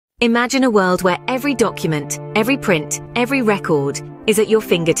Imagine a world where every document, every print, every record is at your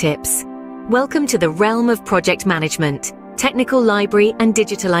fingertips. Welcome to the realm of project management, technical library, and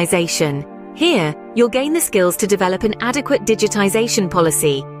digitalization. Here, you'll gain the skills to develop an adequate digitization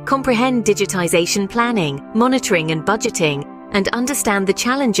policy, comprehend digitization planning, monitoring and budgeting, and understand the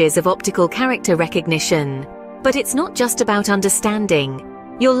challenges of optical character recognition. But it's not just about understanding.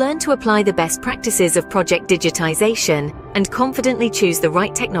 You'll learn to apply the best practices of project digitization and confidently choose the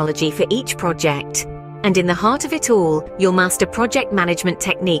right technology for each project. And in the heart of it all, you'll master project management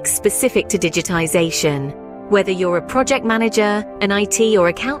techniques specific to digitization. Whether you're a project manager, an IT or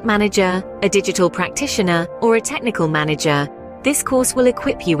account manager, a digital practitioner, or a technical manager, this course will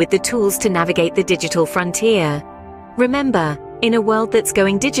equip you with the tools to navigate the digital frontier. Remember, in a world that's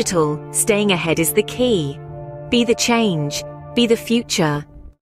going digital, staying ahead is the key. Be the change, be the future,